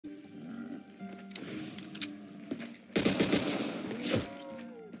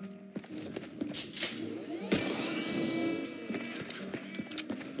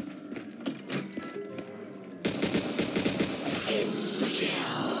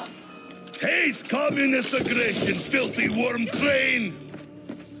Taste communist aggression, filthy worm train!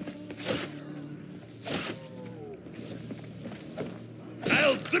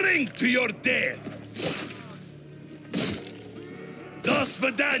 I'll drink to your death! Das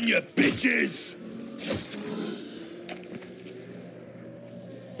Vidania, bitches!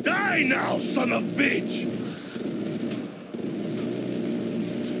 Die now, son of bitch!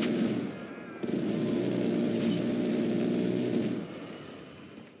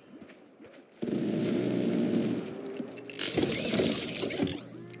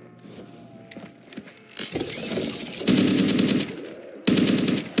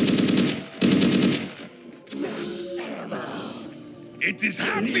 It is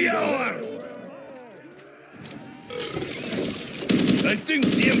happy hour! I think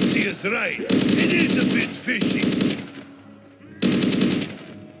the MC is right. It is a bit fishy.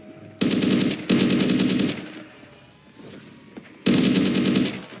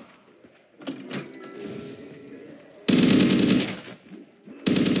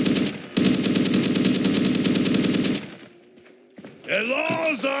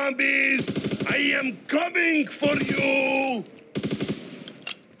 Hello, zombies! I am coming for you!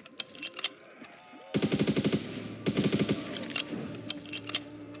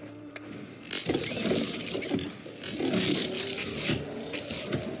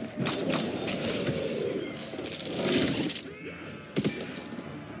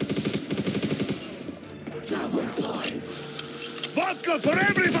 Vodka for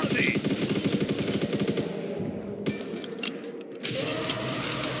everybody!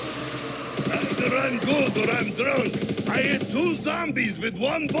 Either I'm good or I'm drunk. I hit 2 zombies with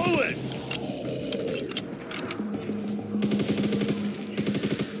 1 bullet.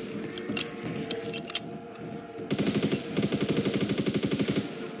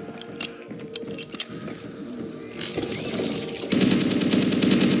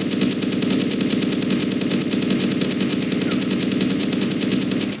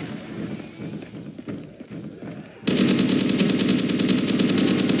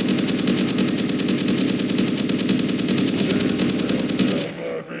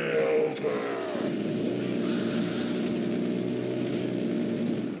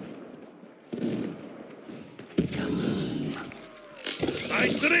 I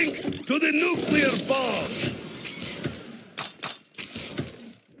drink to the nuclear bomb!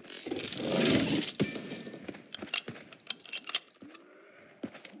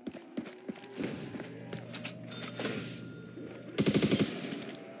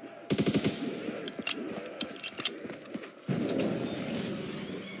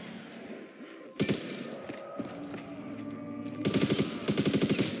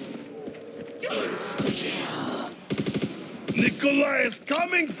 Nikolai is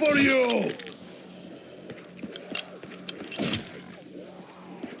coming for you!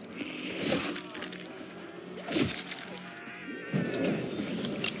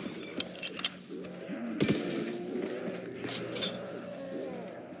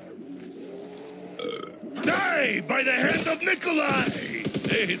 Die by the hand of Nikolai!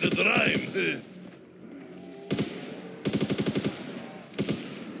 Hey, the rhyme.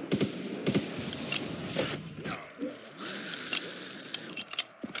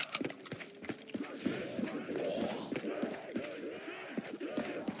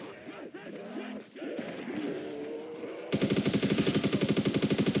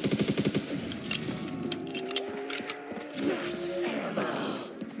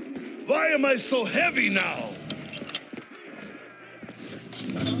 Why am I so heavy now?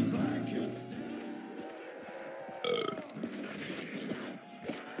 Sounds like it.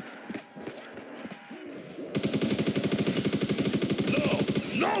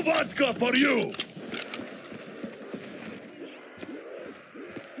 No vodka for you!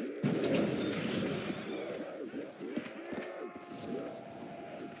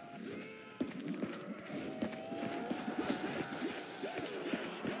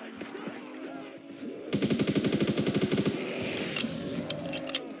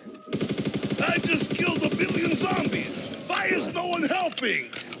 I just killed 1 billion zombies! Why is no one helping?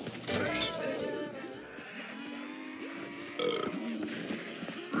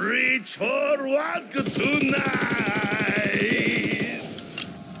 Reach for vodka tonight!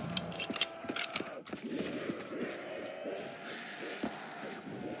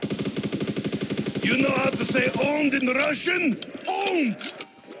 You know how to say owned in Russian? Owned!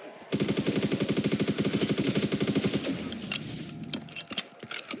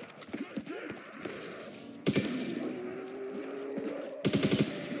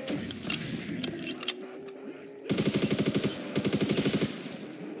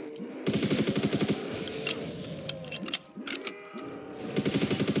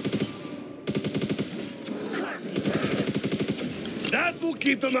 We'll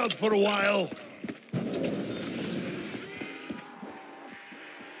keep them out for a while.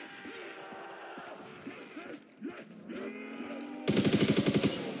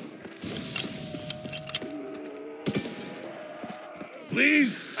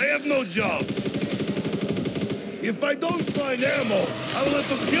 Please, I have no job. If I don't find ammo, I will have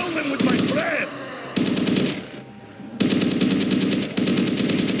to kill them with my breath.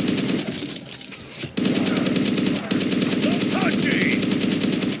 Don't touch me!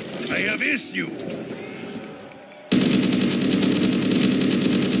 I have issues.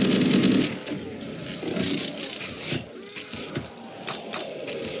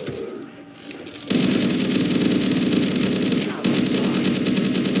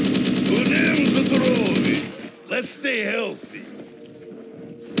 Let's stay healthy.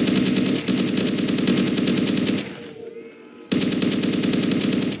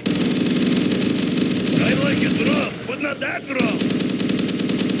 I like it rough, but not that rough.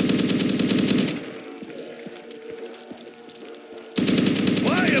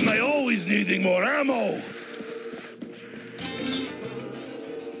 Why am I always needing more ammo?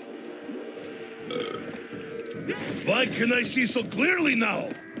 Why can I see so clearly now?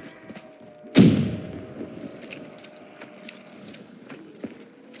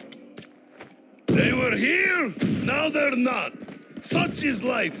 They were here, now they're not. Such is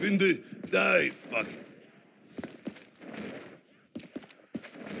life in the... fuck it.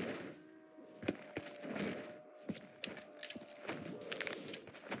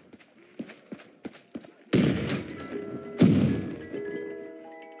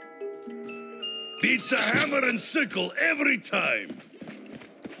 Beats a hammer and sickle every time.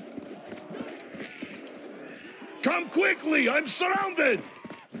 Come quickly, I'm surrounded!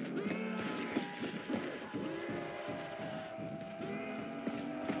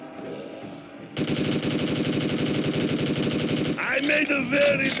 I made a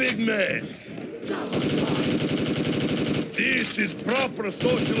very big mess. This is proper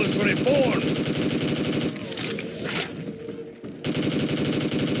socialist reform.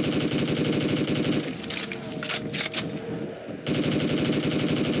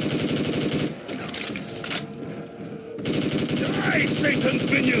 Die,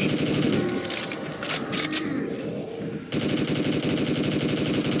 Satan's minions!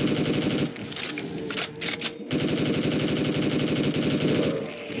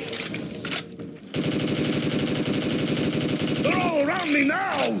 Me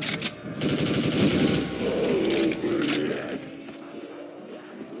now!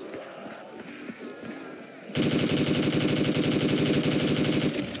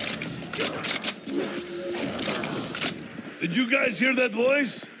 Did you guys hear that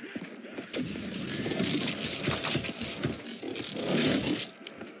voice?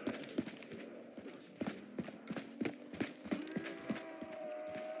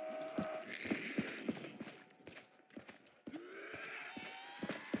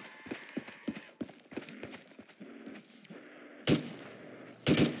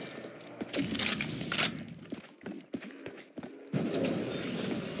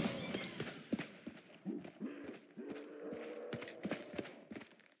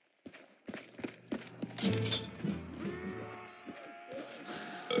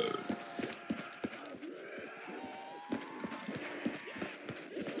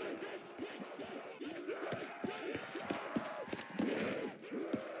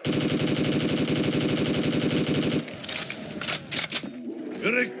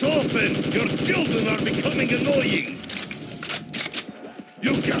 Richtofen, your children are becoming annoying.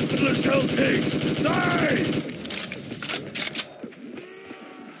 You capitalist hell pigs, die!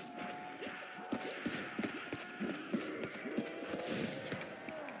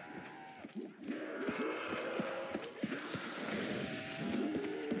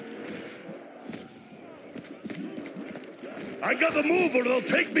 I gotta move or they'll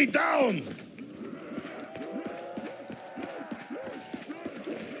take me down!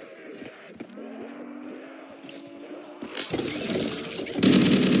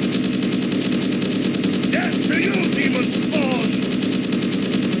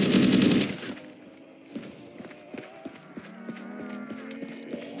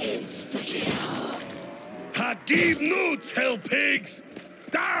 Give newts, hell pigs!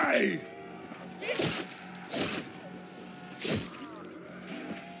 Die!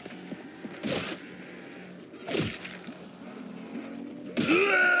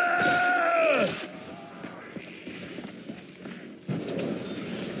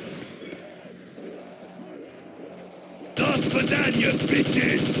 Das Vidania,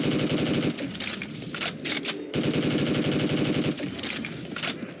 bitches!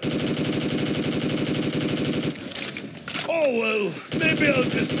 Oh well, maybe I'll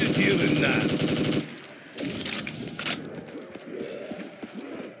just sit here and nap.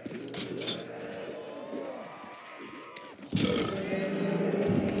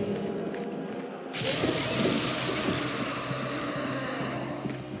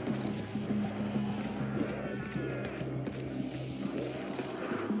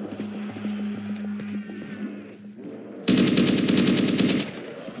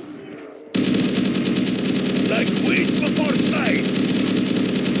 Like wheat before sight.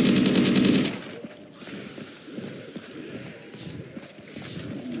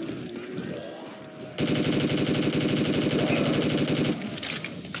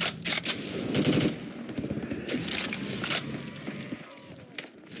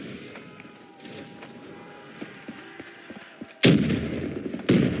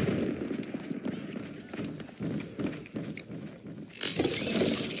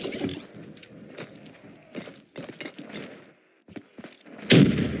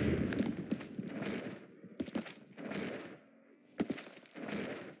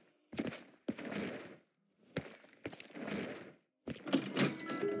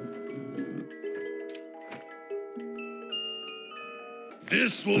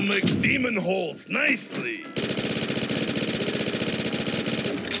 This will make demon holes nicely.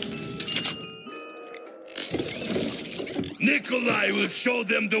 Nikolai will show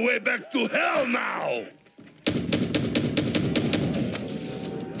them the way back to hell now!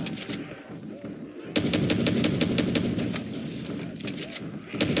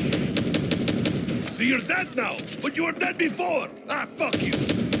 So you're dead now, but you were dead before! Ah, fuck you!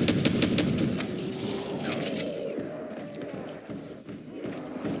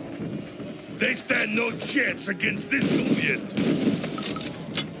 They stand no chance against this Soviet.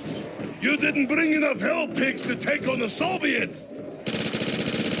 You didn't bring enough hell pigs to take on the Soviets.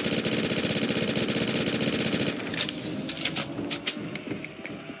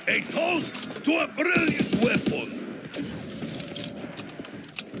 A toast to a brilliant weapon.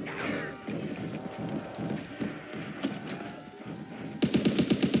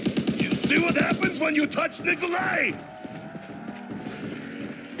 You see what happens when you touch Nikolai?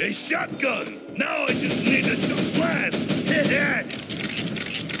 A shotgun! Now I just need a shot blast!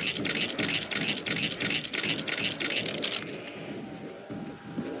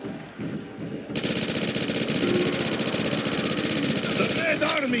 The Red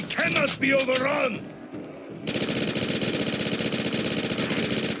Army cannot be overrun!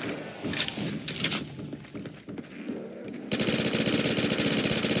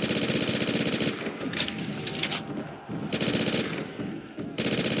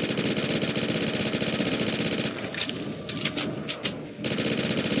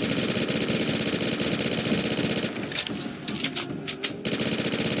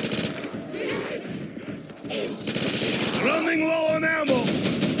 Running low on ammo.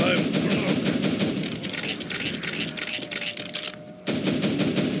 I'm drunk.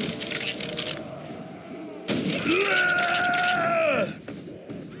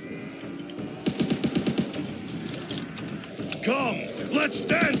 Come, let's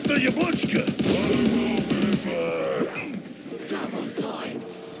dance the Yabuchka. Double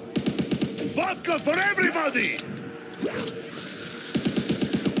points. Vodka for everybody.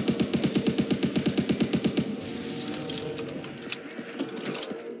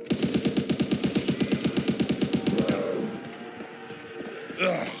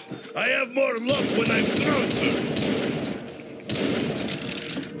 Ugh, I have more luck when I'm drunker.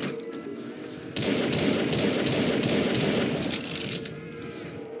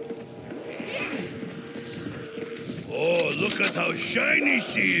 Oh, look at how shiny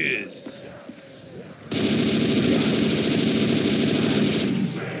she is.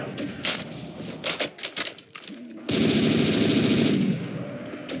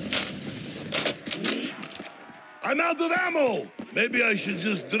 I'm out of ammo! Maybe I should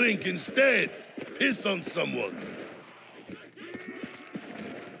just drink instead. Piss on someone.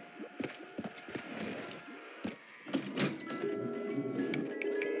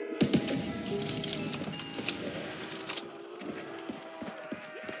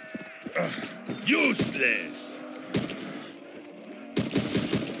 Useless!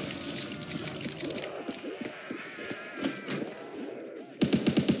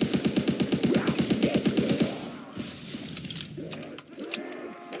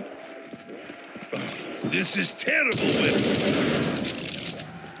 This is terrible weapon.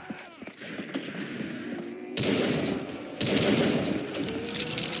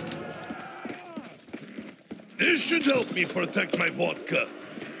 This should help me protect my vodka.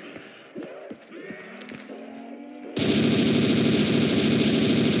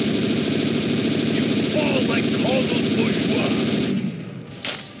 You fall like all those bourgeois.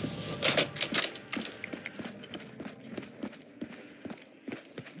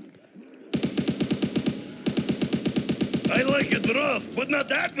 I like it rough, but not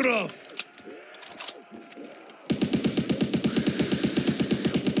that rough.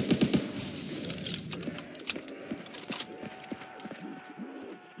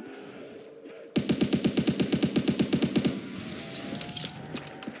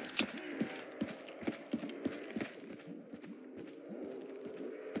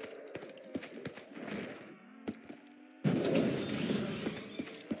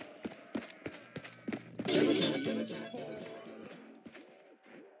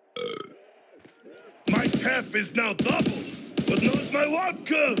 My tap is now double, but knows my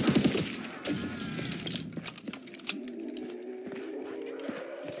vodka.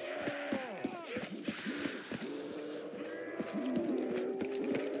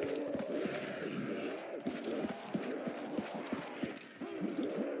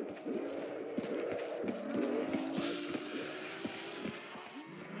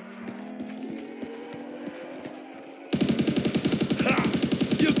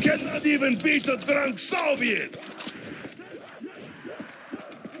 You cannot even beat a drunk Soviet!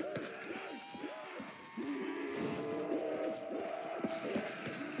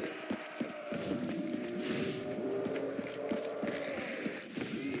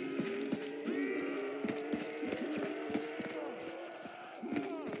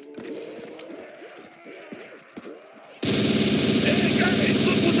 Hey guys,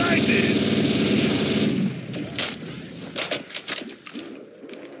 look what I did!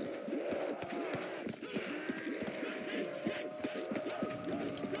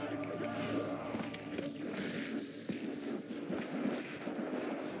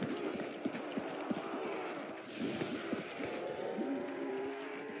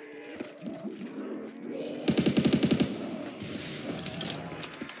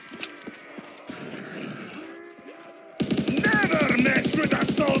 Never mess with a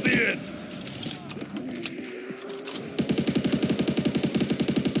Soviet!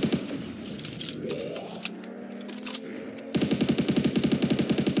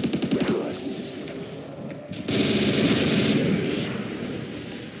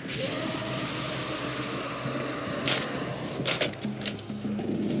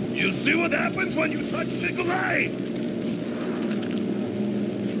 You see what happens when you touch Nikolai?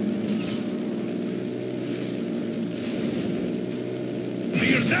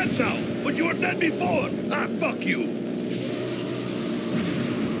 You're dead now, but you were dead before. Ah, fuck you.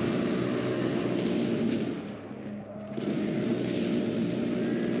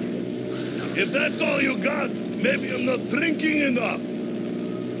 If that's all you got, maybe I'm not drinking enough.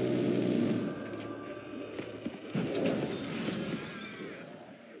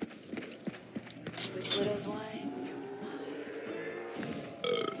 With widow's wine.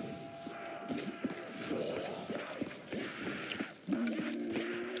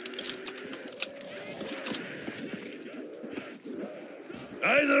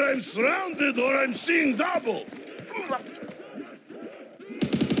 Either I'm surrounded or I'm seeing double.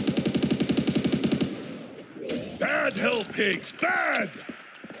 Bad hell pigs, bad!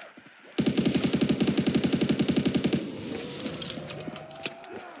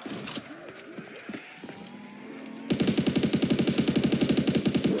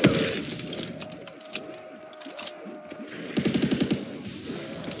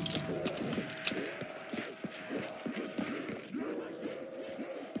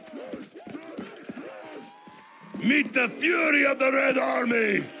 Meet the fury of the Red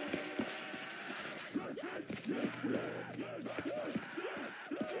Army!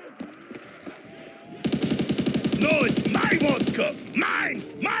 No, it's my vodka! Mine!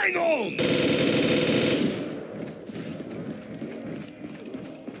 Mine own!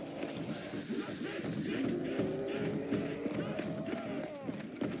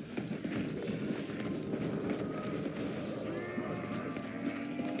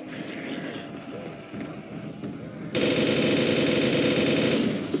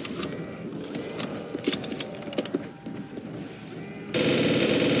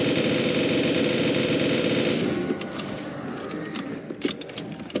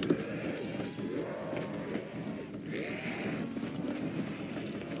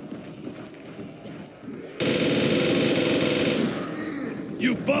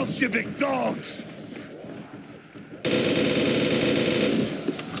 You Bolshevik dogs!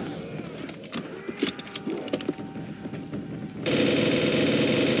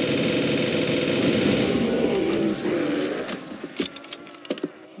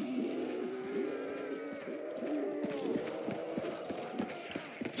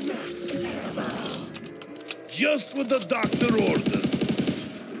 Just what the doctor ordered.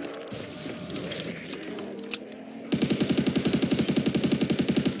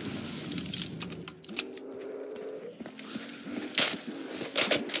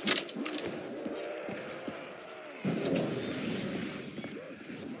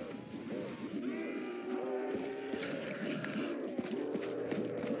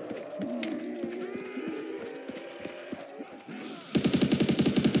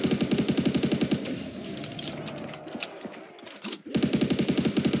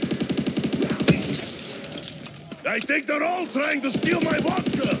 I think they're all trying to steal my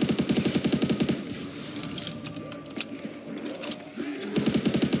vodka!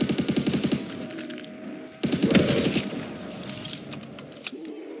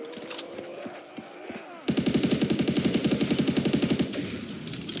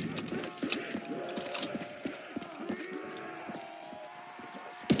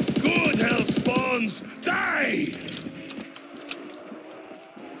 Good health spawns! Die!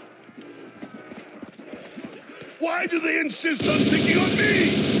 Why do they insist on picking on me?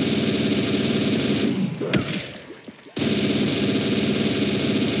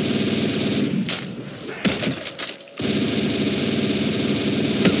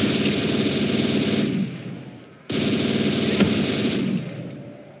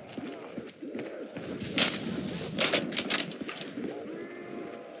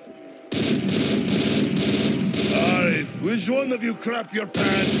 All right, which one of you crap your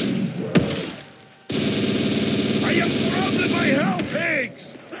pants? I am surrounded by hell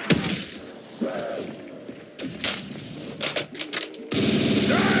pigs!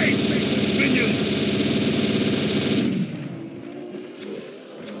 Die, minions!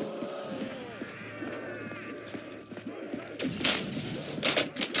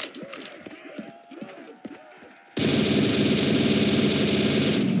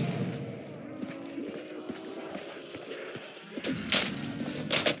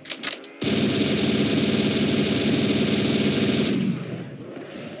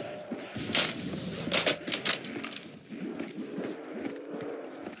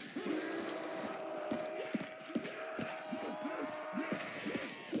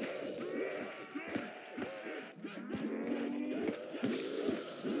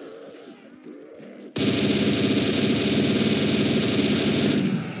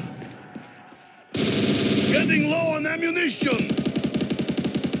 Getting low on ammunition!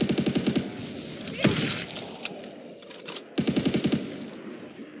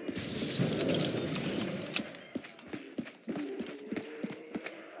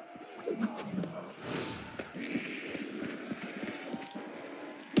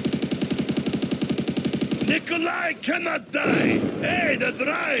 Nikolai cannot die! Hey, the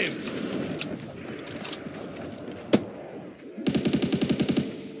drive!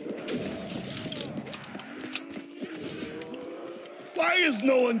 Why is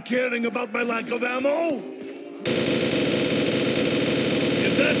no one caring about my lack of ammo?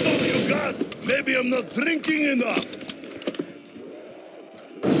 If that's all you got, maybe I'm not drinking enough.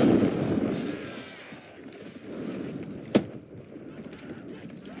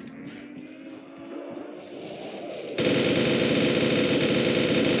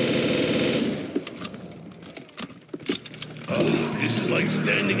 Oh, this is like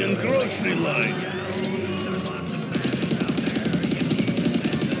standing in grocery line.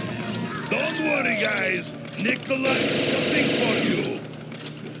 Don't worry, guys. Nikolai is coming for you.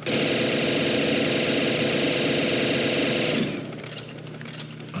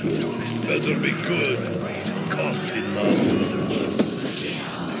 This better be good. Cost enough.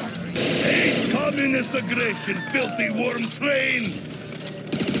 Hate communist aggression, filthy worm train.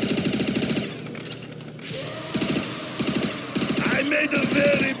 I made a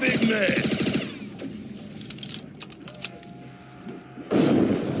very big mess.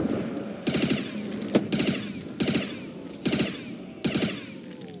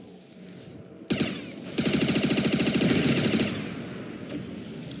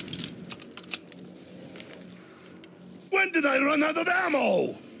 When did I run out of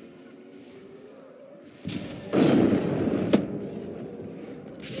ammo?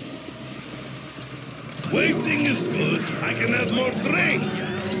 Waiting is good. I can have more drink.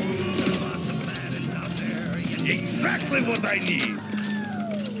 Exactly what I need.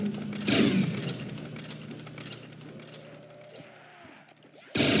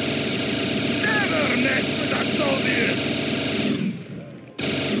 Never mess with a Zombiez.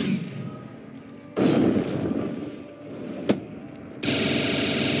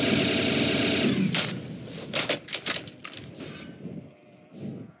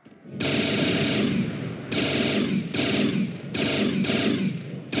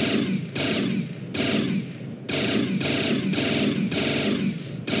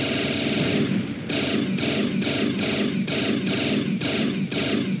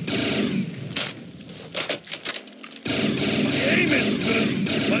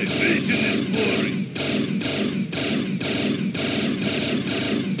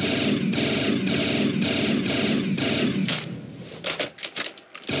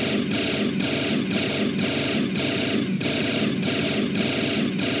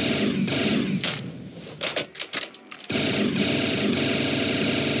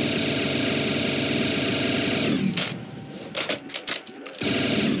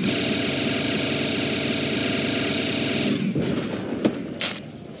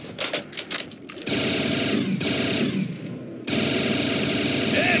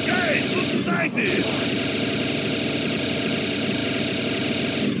 need this!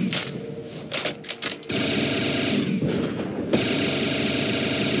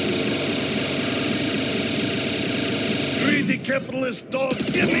 Greedy capitalist dogs,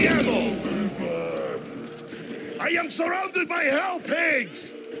 give me ammo! I am surrounded by hell pigs!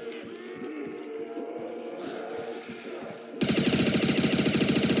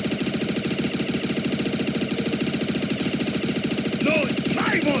 No, it's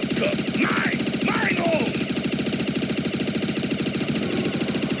my vodka! Mine own!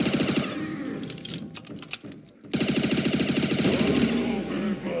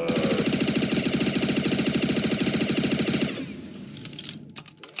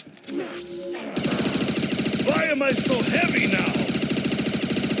 Why am I so heavy now?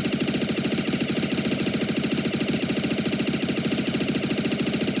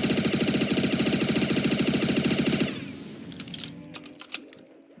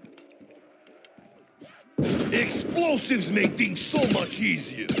 Explosives make things so much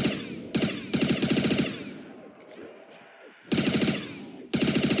easier.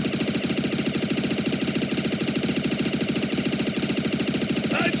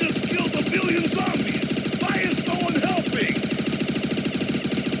 I just killed 1 billion zombies. Why is no one helping?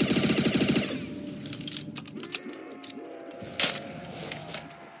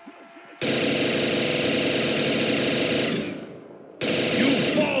 You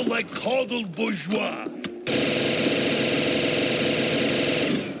fall like coddled bourgeois.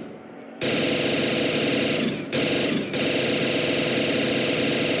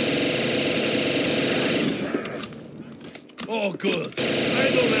 Oh, good.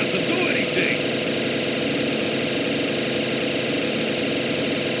 I don't have to do anything.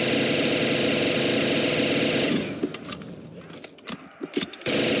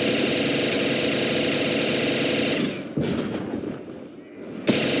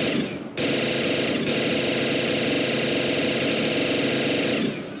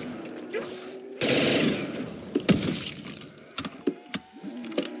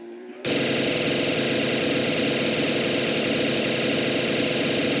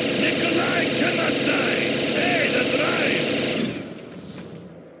 I cannot die! Hey, the drive!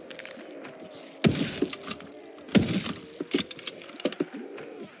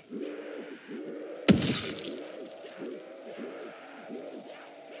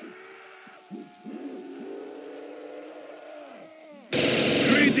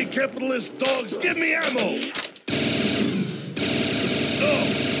 Greedy capitalist dogs, give me ammo!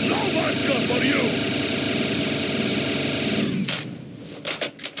 No vodka for you!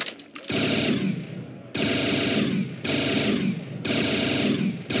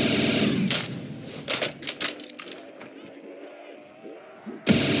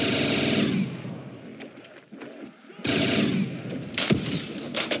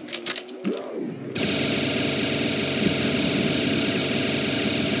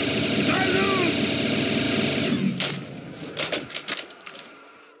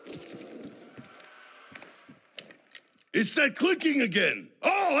 It's that clicking again!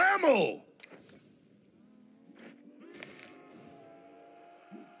 Oh, ammo!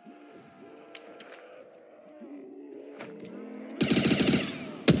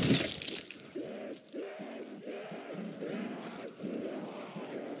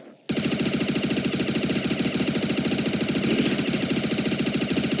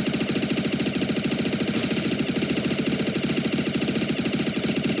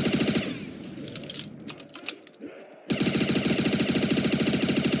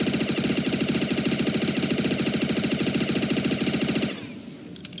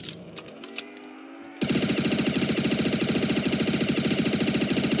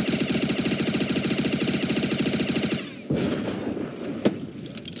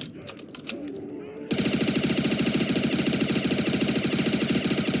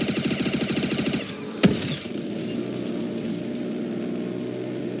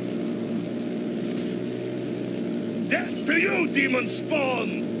 Death to you, demon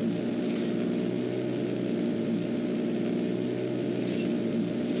spawn!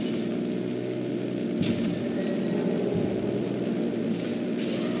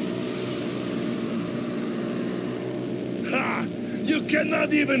 Ha! You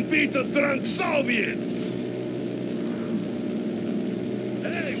cannot even beat a drunk Soviet!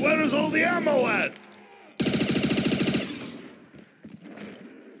 Hey, where is all the ammo at?